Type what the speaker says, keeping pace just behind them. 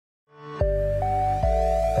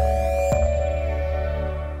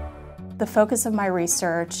The focus of my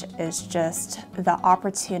research is just the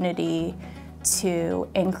opportunity to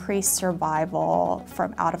increase survival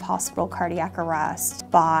from out-of-hospital cardiac arrest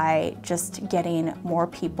by just getting more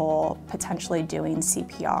people potentially doing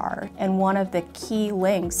CPR. And one of the key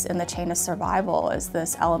links in the chain of survival is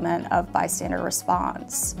this element of bystander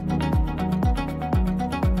response.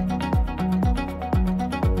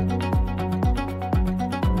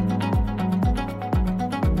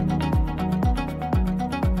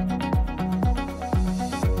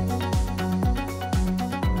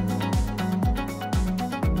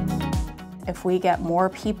 If we get more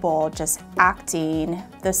people just acting,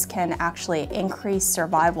 this can actually increase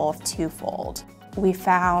survival twofold. We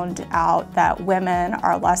found out that women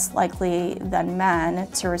are less likely than men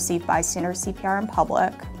to receive bystander CPR in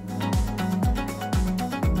public.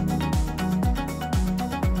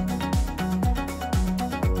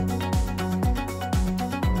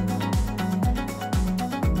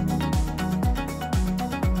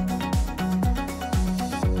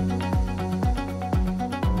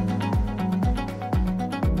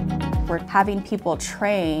 We're having people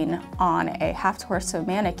train on a half-torso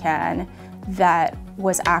mannequin that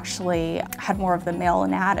was actually had more of the male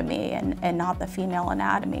anatomy and not the female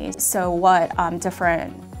anatomy. So what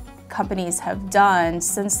different companies have done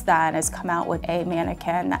since then is come out with a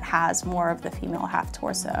mannequin that has more of the female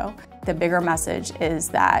half-torso. The bigger message is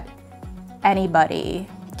that anybody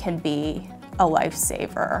can be a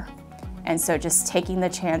lifesaver. And so just taking the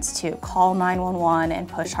chance to call 911 and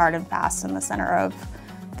push hard and fast in the center of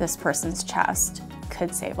this person's chest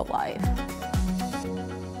could save a life.